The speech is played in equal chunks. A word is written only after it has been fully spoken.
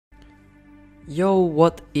Yo,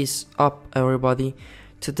 what is up everybody?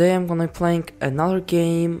 Today I'm gonna be playing another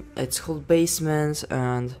game. It's called Basement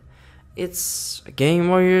and it's a game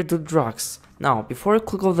where you do drugs. Now, before you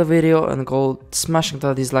click off the video and go smashing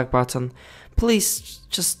the dislike button, please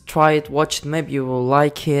just try it, watch it, maybe you will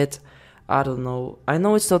like it. I don't know. I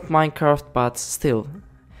know it's not Minecraft, but still,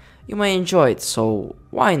 you may enjoy it, so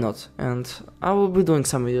why not? And I will be doing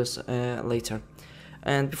some videos later.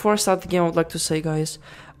 And before I start the game, I would like to say, guys,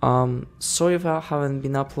 sorry if I haven't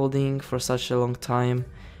been uploading for such a long time.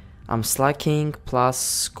 I'm slacking, plus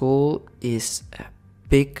school is a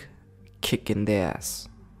big kick in the ass.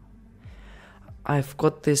 I've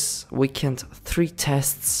got this weekend 3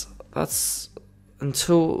 tests, that's and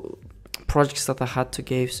 2 projects that I had to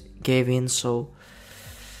give in, so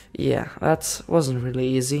yeah, that wasn't really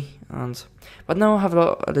easy. But now I have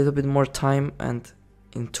a little bit more time, and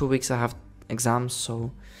in 2 weeks I have exams,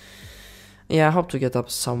 so yeah, I hope to get up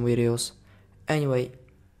some videos. Anyway,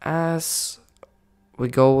 as we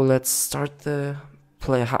go, let's start the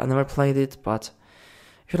play. I never played it, but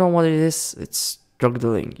if you don't know what it is, it's drug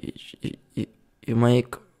dealing. You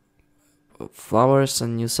make flowers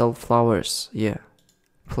and you sell flowers. Yeah,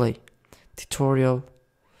 play tutorial.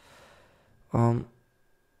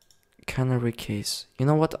 Canary case. You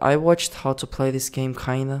know what? I watched how to play this game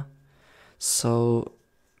kinda, so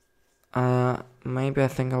maybe I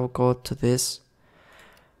think I'll go to this.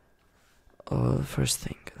 First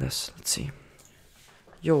thing, let's see.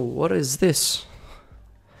 Yo, what is this?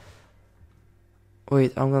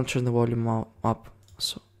 Wait, I'm gonna turn the volume up.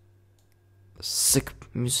 So, sick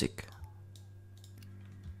music.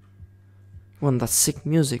 You want that sick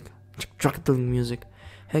music? Drug dealing music.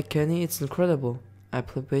 Hey Kenny, it's incredible. I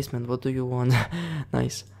play Basement. What do you want?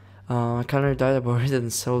 Nice. My canary died about it,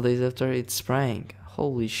 and several days after it sprang.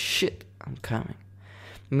 Holy shit, I'm coming.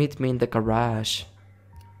 Meet me in the garage.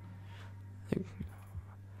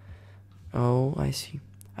 Oh, I see.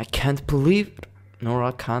 I can't believe it. Nor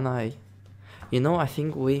can I. You know, I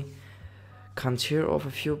think we can tear off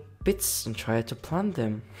a few bits and try to plant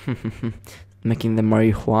them. Making the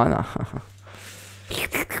marijuana.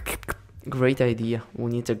 Great idea.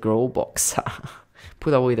 We need a grow box.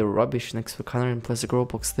 Put away the rubbish next to the canary and place a grow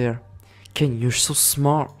box there. Ken, you're so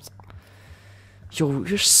smart. Yo,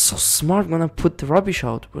 you're so smart. I'm gonna put the rubbish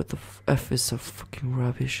out. Where the F is the fucking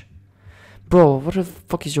rubbish? Bro, what the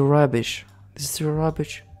fuck is your rubbish? This is your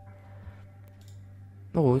rubbish?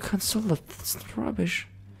 No, we can't sell that. That's not rubbish.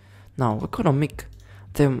 Now, we're gonna make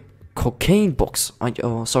them cocaine box.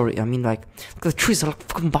 Oh, sorry, I mean like the trees are like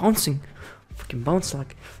fucking bouncing. Fucking bounce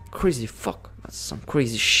like crazy fuck. That's some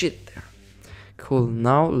crazy shit there. Cool,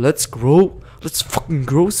 now let's grow. Let's fucking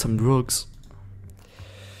grow some drugs.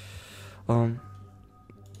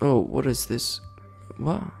 Oh, what is this?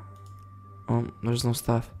 What? There's no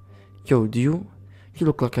stuff. Yo, you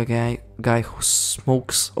look like a guy who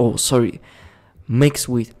smokes. Oh, sorry, makes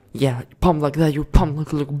weed. Yeah, you pump like that. You pump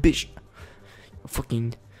like a little bitch.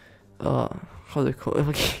 Fucking, how do they call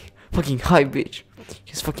it? Fucking high bitch.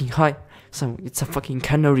 He's fucking high. So it's a fucking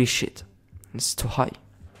canary shit. It's too high.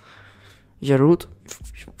 Yeah, rude.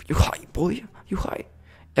 You high, boy. You high.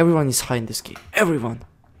 Everyone is high in this game. Everyone.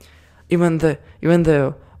 Even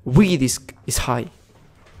the weed is high.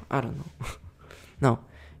 I don't know.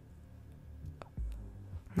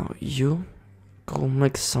 Now you go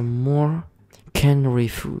make some more canary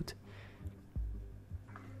food.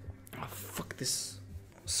 Oh, fuck this.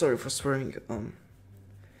 Sorry for swearing.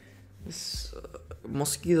 This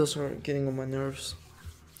mosquitoes are getting on my nerves.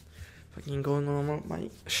 Fucking going on my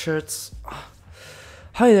shirts.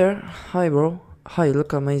 Hi there. Hi, bro. Hi, you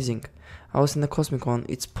look amazing. I was in the Cosmic one.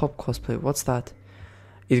 It's pop cosplay. What's that?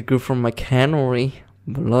 It grew from my canary.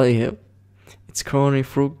 Bloody. It's canary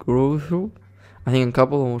fruit grew through. I think a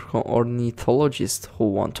couple of ornithologists who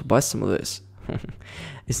want to buy some of this.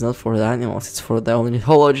 It's not for the animals. It's for the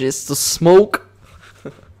ornithologists to smoke.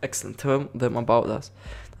 Excellent. Tell them about us.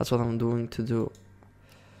 That's what I'm doing to do.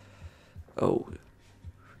 Oh,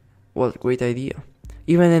 what a great idea.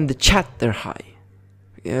 Even in the chat, they're high.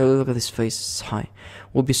 Yeah, look at his face, it's high.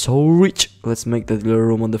 We'll be so rich. Let's make the little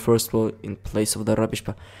room on the first floor in place of the rubbish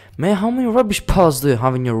pile. Man, how many rubbish piles do you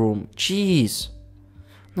have in your room? Jeez.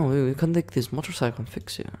 No, we can take this motorcycle and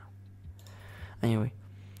fix it. Anyway,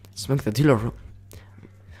 let's make the dealer room.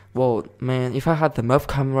 Whoa, man, if I had the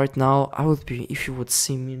webcam right now, I would be, if you would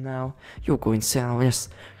see me now, you would go insane.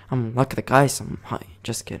 I'm like the guys, I'm high.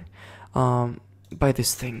 Just kidding. Buy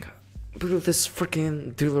this thing. Build this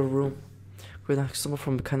freaking dealer room. We're like someone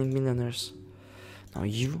from Becoming Millionaires. Now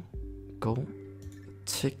you go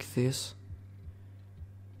take this.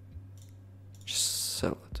 Just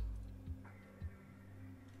sell it.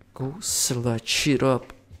 Go sell that shit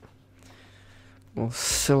up. Go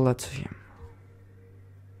sell that to him.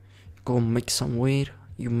 Go make some weed.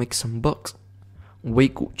 You make some bucks.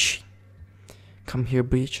 Wait, Gucci. Come here,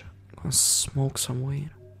 bitch. Go smoke some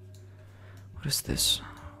weed. What is this?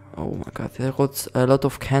 Oh my god, they got a lot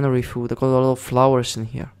of canary food. They got a lot of flowers in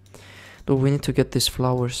here. Dude, we need to get these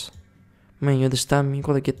flowers. Man, you understand me? You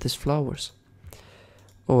gotta get these flowers.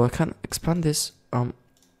 Oh, I can't expand this.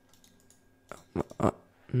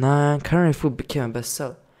 Nah, canary food became a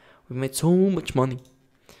bestseller. We made so much money.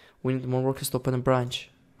 We need more workers to open a branch.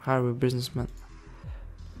 Hire a businessman.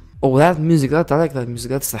 Oh, that music, I like that music.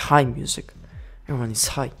 That's the high music. Everyone is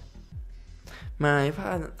high. Man,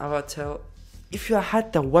 if you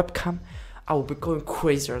had the webcam, I would be going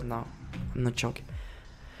crazy right now. I'm not joking.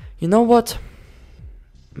 You know what?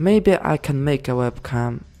 Maybe I can make a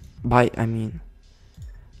webcam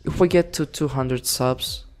if we get to 200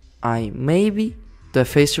 subs, I maybe do a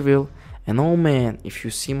face reveal. And oh man, if you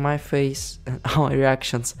see my face and our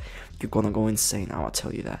reactions, you're gonna go insane. I'll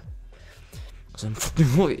tell you that. Cause I'm fucking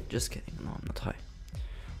high. Just kidding. No, I'm not high.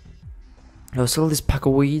 I'll sell this pack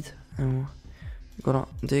of weed. And we're gonna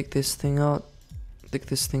dig this thing out.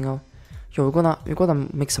 Yo, we're gonna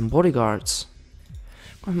make some bodyguards.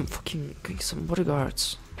 I'm fucking getting some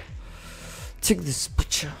bodyguards. Take this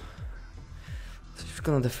butcher. He's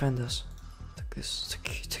gonna defend us. Take this.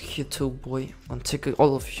 Take you too, boy. I'm gonna take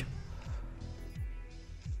all of you.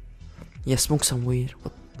 Yeah, smoke some weed.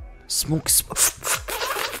 What? Smoke.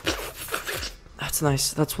 That's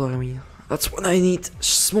nice. That's what I mean. That's what I need.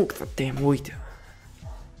 Smoke that damn weed.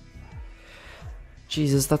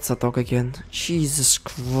 Jesus, that's a dog again. Jesus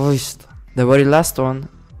Christ. The very last one.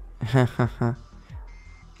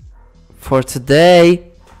 For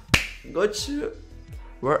today. Gotcha.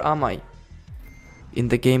 Where am I? In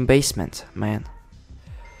the game basement, man.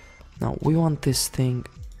 Now we want this thing.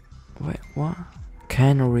 Wait, what?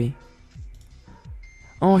 Canary.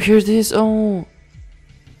 Oh, here it is. Oh.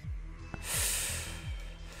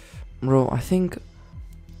 Bro, I think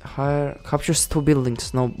captures 2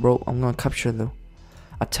 buildings. No, bro, I'm gonna capture them.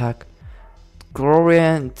 Attack.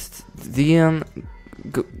 Gloria and Dian,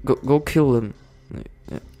 go kill them.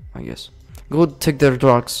 Yeah, I guess. Go take their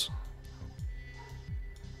drugs.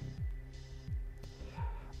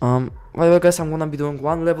 By the way, guys, I'm gonna be doing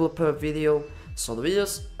 1 level per video, so the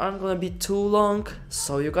videos aren't gonna be too long,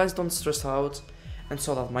 so you guys don't stress out, and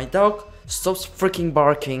so that my dog stops freaking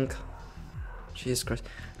barking. Jesus Christ.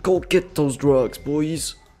 Go get those drugs,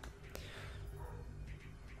 boys.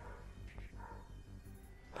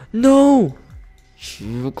 No!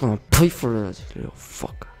 You're gonna pay for it, little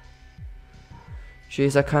fuck.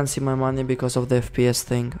 Jeez, I can't see my money because of the FPS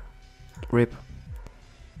thing. RIP.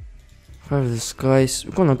 Where are these guys?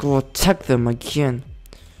 We're gonna go attack them again.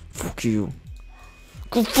 Fuck you.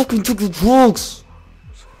 Go fucking take the drugs!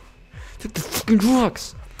 Take the fucking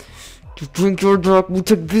drugs! You drink your drug, we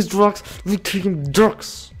take these drugs, we take him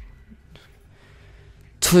drugs.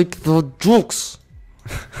 Take the drugs!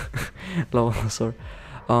 No, sorry.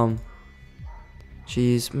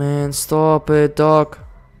 Jeez, man, stop it, dog.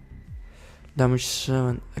 Damage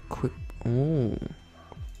 7, equip. Oh.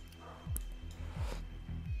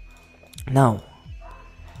 Now,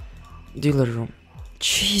 dealer room.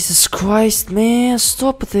 Jesus Christ, man,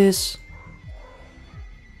 stop this.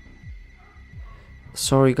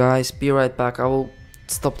 Sorry, guys, be right back. I will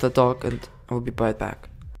stop the dog and I will be right back.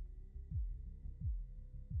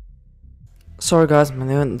 Sorry, guys, my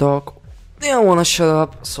new dog didn't wanna shut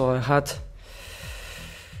up, so I had.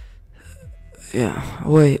 Yeah,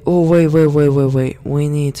 wait. Oh, wait. We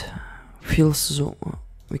need field zone.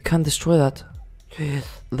 We can't destroy that.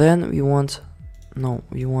 Then we want. No,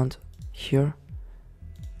 we want here.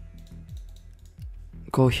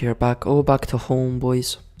 Go here, back. Oh, back to home,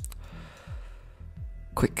 boys.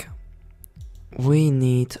 Quick. We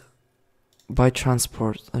need. By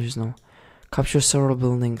transport. There is no. Capture several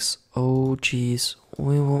buildings. Oh, jeez.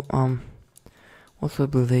 We will. What will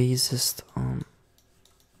be the easiest?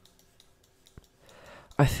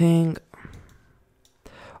 I think.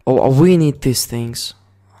 Oh, we need these things.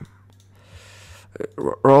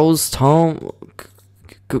 Rose, Tom,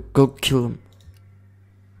 go kill them.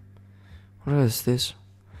 What is this?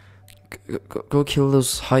 Go kill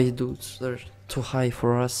those high dudes. They're too high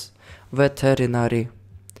for us. Veterinary.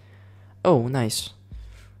 Oh, nice.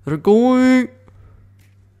 They're going.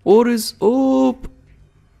 What is up?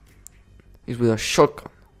 He's with a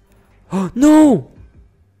shotgun. Oh no!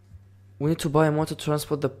 We need to buy a motor to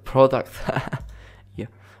transport the product. Yeah,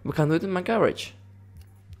 we can do it in my garage.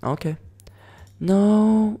 Okay.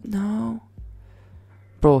 No.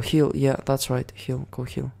 Bro, heal. Yeah, that's right. Heal. Go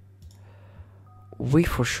heal. we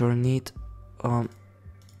for sure need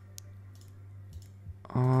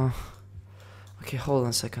okay, hold on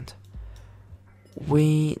a second.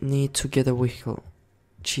 We need to get a vehicle.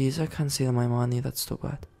 Jeez, I can't see my money, that's too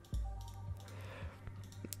bad.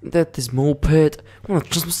 That is moped. I wanna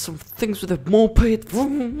transfer some things with a moped.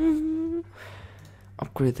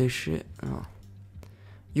 Upgrade this shit. Oh.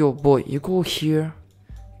 Yo, boy, you go here.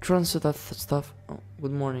 Transfer that stuff. Oh,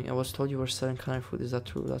 good morning. I was told you were selling canary food. Is that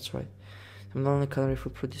true? That's right. I'm the only canary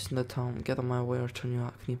food produced in the town. Get on my way or turn you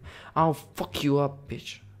out. I'll fuck you up,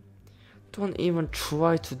 bitch. Don't even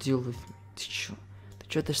try to deal with me. Did you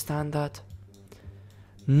understand that?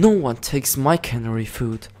 No one takes my canary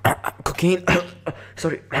food. Cocaine.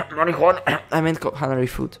 Sorry. Marijuana. I meant canary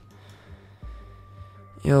food.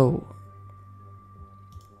 Yo.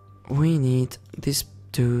 We need this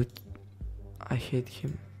dude. I hate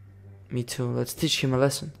him. Me too. Let's teach him a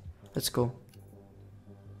lesson. Let's go.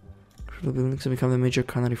 The buildings to become the major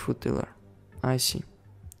canary food dealer. I see.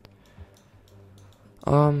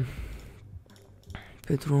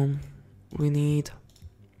 Bedroom. We need.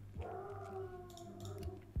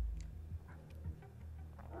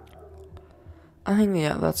 I think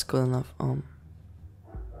yeah, that's good enough.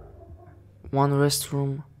 One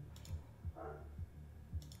restroom.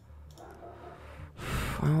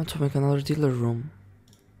 I want to make another dealer room.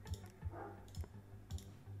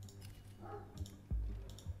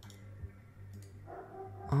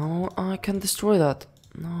 Oh, I can destroy that.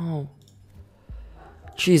 No.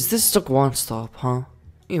 Jeez, this took one stop, huh?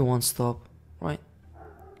 You one stop, right?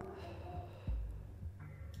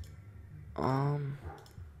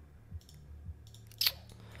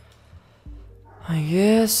 I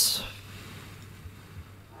guess.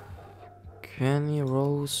 Kenny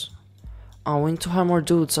Rose. Oh, we need to hire more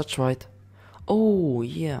dudes, that's right. Oh,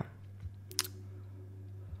 yeah.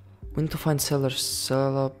 We need to find sellers.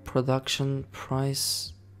 Seller, production,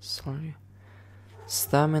 price. Sorry.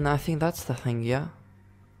 Stamina, I think that's the thing, yeah?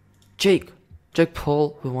 Jake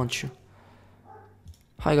Paul, we want you.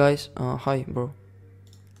 Hi, guys. Hi, bro.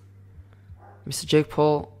 Mr. Jake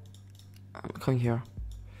Paul, I'm coming here.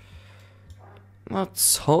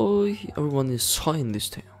 That's high. Everyone is high in this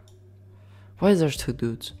town. Why is there two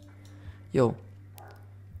dudes? Yo.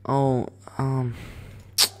 Oh,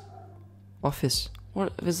 office.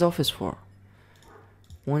 What is the office for?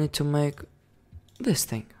 We need to make this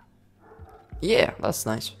thing. Yeah, that's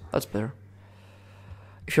nice. That's better.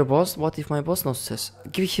 If your boss, what if my boss notices?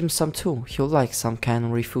 Give him some too. He'll like some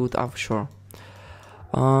canary food, I'm sure.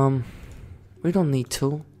 We don't need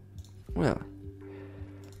to. Really.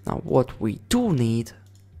 Now what we do need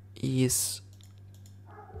is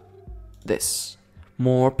this.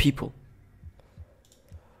 More people.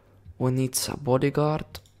 We need a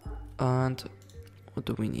bodyguard, and what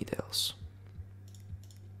do we need else?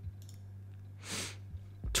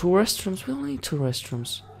 2 restrooms. We don't need 2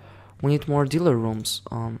 restrooms. We need more dealer rooms.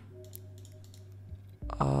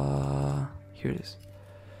 Here it is.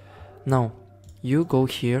 Now you go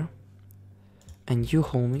here, and you,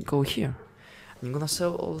 homie, go here. I'm gonna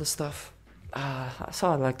sell all the stuff. So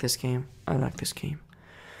I like this game. I like this game.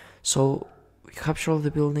 So we capture all the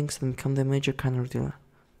buildings and become the major canary dealer.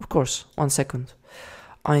 Of course, 1 second.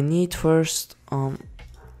 I need first,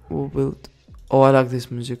 we'll build. Oh, I like this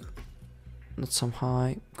music. Not some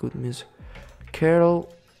high, good music.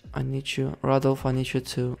 Carol, I need you. Radolf, I need you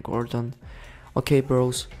too. Gordon. Okay,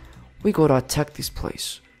 bros. We gotta attack this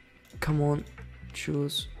place. Come on.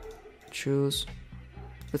 Choose.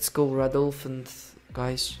 Let's go, Radolf and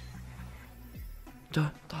guys.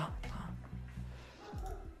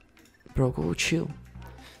 Bro, go chill.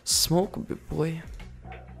 Smoke a bit, boy.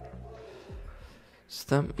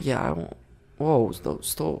 Stem. Yeah, I won't. Whoa,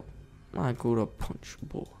 stop. I gotta punch,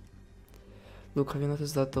 boy. Look, have you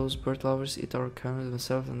noticed that those bird lovers eat our canary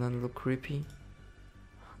themselves and then look creepy?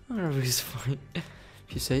 I don't know if it's fine. If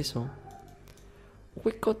you say so.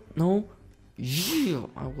 We got no. Yeah,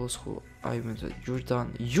 I was who I meant. You're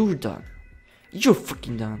done. You're done. You're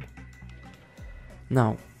freaking done.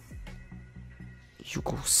 Now, you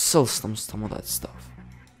go sell some of that stuff.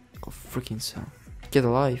 Go freaking sell. Get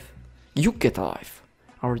alive. You get alive.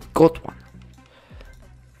 I already got one.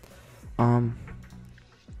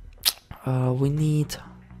 We need.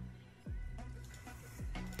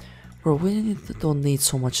 Bro, don't need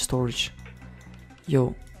so much storage.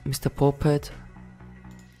 Yo, Mr. Puppet.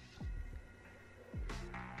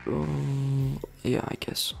 Yeah, I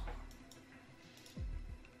guess.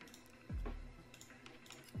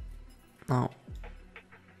 Now,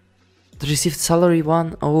 the received salary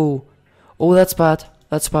 1. Oh, that's bad.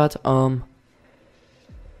 That's bad.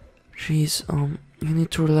 Jeez. You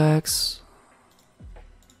need to relax.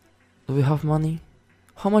 Do we have money?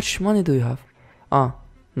 How much money do you have? Ah,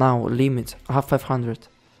 now limit. I have 500.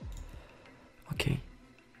 Okay.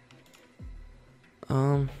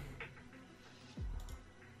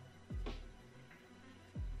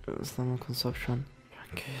 Islamic consumption.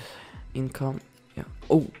 Okay. Income. Yeah.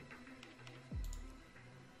 Oh.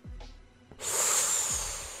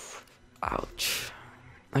 Ouch.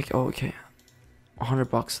 Like, oh, okay.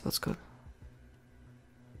 $100. That's good.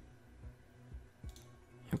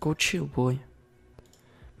 Yeah, go chill, boy.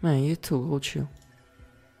 Man, you too. Go chill.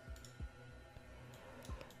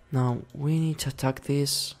 Now we need to attack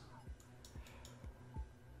this.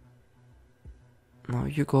 Now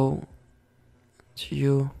you go to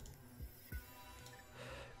you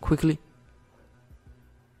quickly.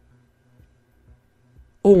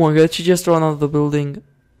 Oh my god, she just ran out of the building.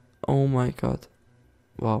 Oh my god.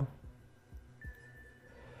 Wow.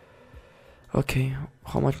 Okay,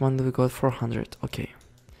 how much money do we got? 400. Okay.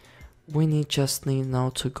 We just need now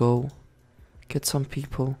to go get some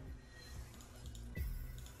people.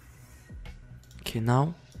 Okay,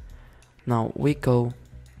 now we go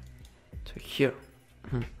to here.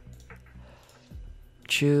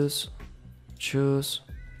 Choose,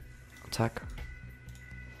 attack.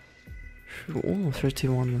 Oh,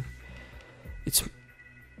 31. It's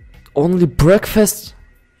only breakfast.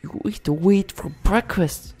 You eat the wheat for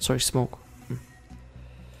breakfast. Sorry, smoke.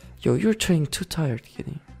 Yo, you're trading too tired,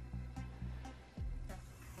 kitty.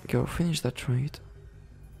 Yo, finish that trade.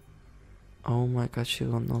 Oh my god, she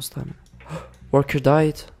got no stamina. Worker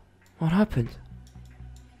died. What happened?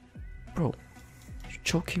 Bro, you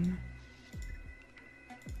choking me?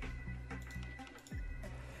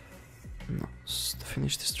 No,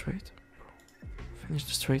 finish this trade. Bro, finish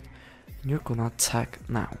this trade. And you're gonna attack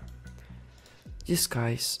now. These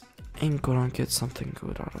guys ain't gonna get something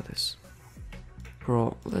good out of this.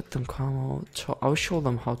 Bro, let them come out. I'll show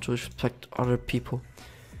them how to respect other people.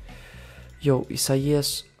 Yo,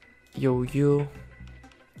 Isaias. Yo, you.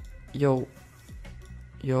 Yo,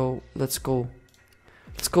 let's go.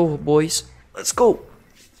 Let's go, boys. Let's go.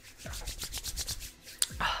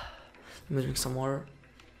 Let me drink some water.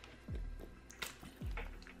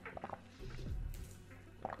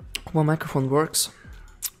 My microphone works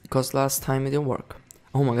because last time it didn't work.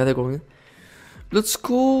 Oh my god, they're going. Let's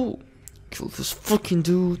go. Kill this fucking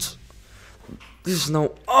dude. This is now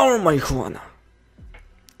our marijuana.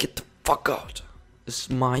 Get the fuck out. This is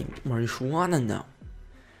my marijuana now.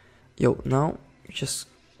 Yo, now just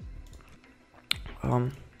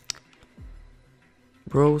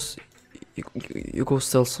bros, you go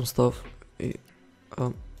sell some stuff.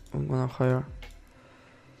 I'm gonna hire.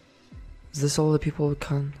 Is this all the people we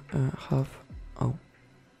can have? Oh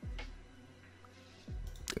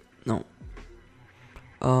no.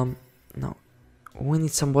 No. We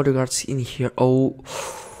need some bodyguards in here. Oh,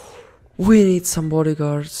 we need some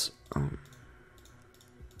bodyguards.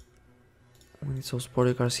 We need those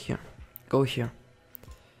bodyguards here. Go here.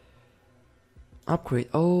 Upgrade.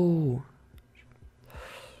 Oh.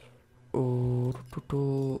 Oh,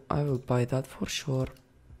 I will buy that for sure.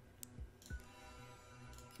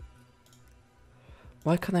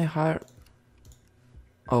 Why can I hire?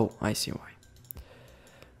 Oh, I see why.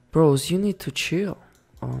 Bros, you need to chill.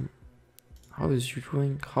 How is you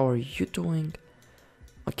doing? How are you doing?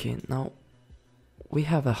 Okay, now we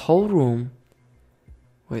have a whole room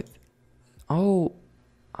with. Oh,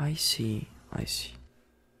 I see. How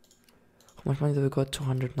much money do we got?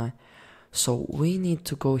 209. So we need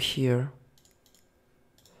to go here.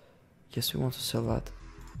 Yes, we want to sell that.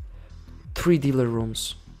 3 dealer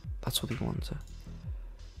rooms. That's what we want.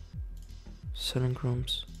 Selling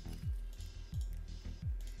rooms.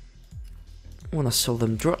 I wanna sell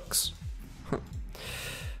them drugs.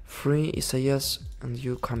 Free is a yes, and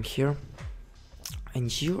you come here,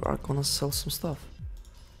 and you are gonna sell some stuff.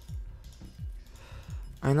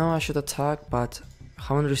 I know I should attack, but I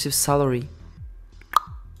haven't received salary.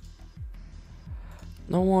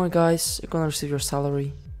 No more, guys. You're gonna receive your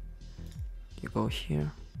salary. You go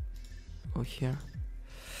here. Go here.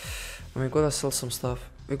 And we gotta sell some stuff.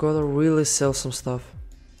 We gotta really sell some stuff.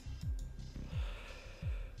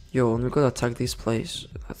 Yo, and we gotta attack this place.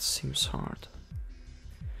 That seems hard.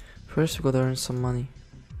 First, we gotta earn some money.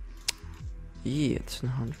 Yeah, it's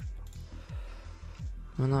 100.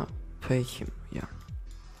 I'm gonna pay him. Yeah.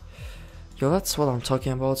 Yo, that's what I'm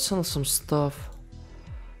talking about. Sell some stuff.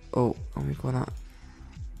 Oh, and we're gonna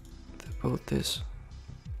build this.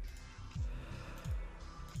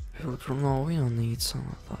 Build room. No, we don't need some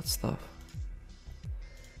of that stuff.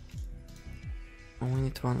 And we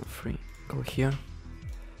need to run it free. Go here.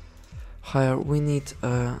 Hire. We need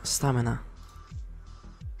stamina.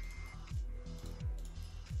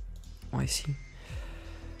 Oh, I see.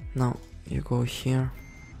 Now you go here.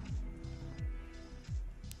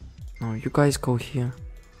 No, you guys go here.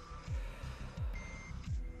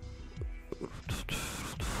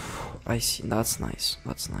 I see, that's nice,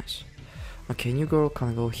 that's nice. Okay, new girl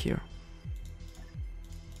can go here.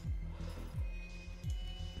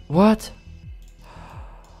 What?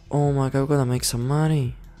 Oh my god, we're gonna make some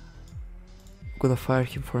money. I'm gonna fire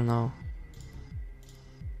him for now.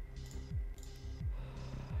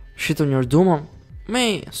 Shit on your doom,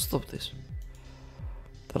 man, stop this.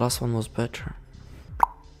 The last one was better.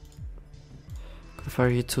 Gonna fire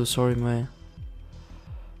you too, sorry man.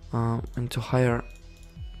 And to hire.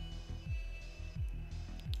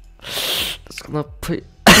 That's gonna pay.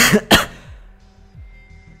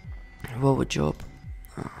 Well, good job.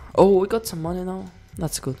 Oh, we got some money now.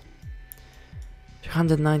 That's good.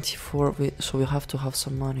 394. So we have to have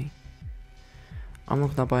some money. I'm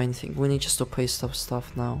not gonna buy anything. We need just to pay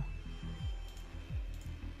stuff now.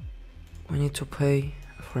 We need to pay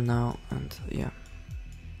for now, and yeah.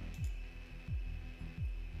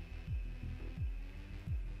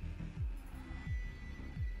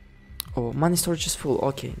 Oh, money storage is full.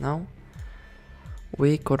 Okay, now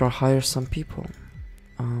we gotta hire some people.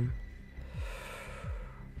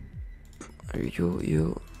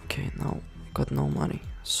 You okay? Now we got no money,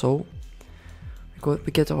 so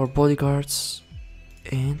we get our bodyguards,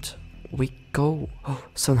 and we go. Oh,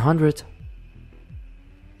 700.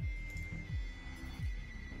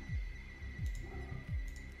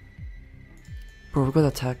 Bro, we gotta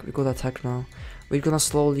attack now. We're gonna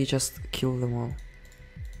slowly just kill them all.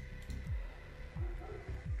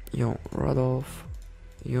 Yo, Radolf,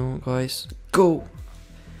 you guys, go!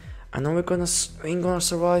 I know we ain't gonna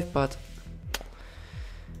survive, but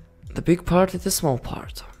the big part is the small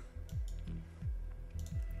part.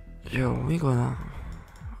 Yo, we got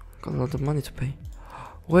a lot of money to pay.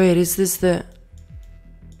 Wait, is this the...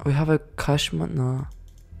 We have a cash money? No.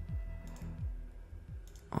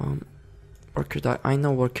 Worker died. I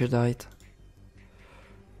know worker died.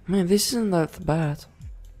 Man, this isn't that bad.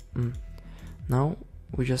 Now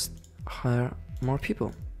we just hire more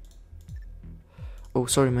people. Oh,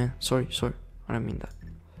 sorry man, sorry, I didn't mean that.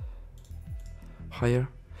 Hire.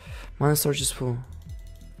 Money storage is full.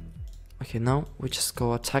 Okay, now we just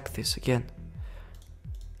go attack this again.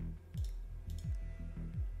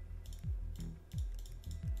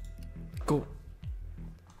 Go.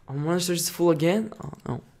 Our money storage is full again? Oh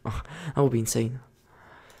no, that would be insane.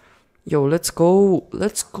 Yo, let's go.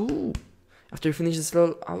 After we finish this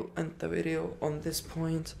level, I'll end the video on this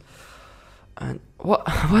point. And what?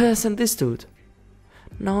 Why did I send this dude?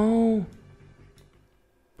 No,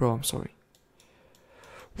 bro, I'm sorry.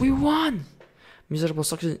 We won. Miserable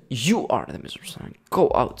suction. You are the miserable suction.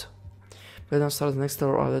 Go out. But don't start the next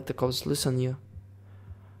level. I'll let the cops listen you.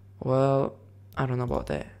 Well, I don't know about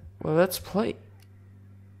that. Well, let's play.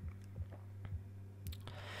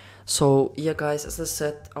 So yeah, guys, as I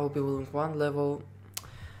said, I'll be building one level.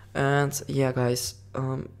 And yeah, guys,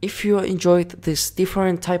 if you enjoyed this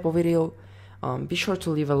different type of video, be sure to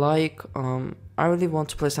leave a like. I really want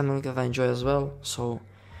to play something that I enjoy as well. So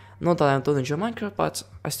not that I don't enjoy Minecraft, but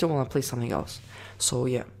I still want to play something else. So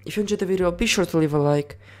yeah, if you enjoyed the video, be sure to leave a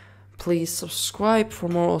like. Please subscribe for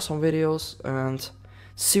more awesome videos, and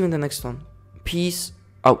see you in the next one. Peace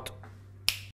out.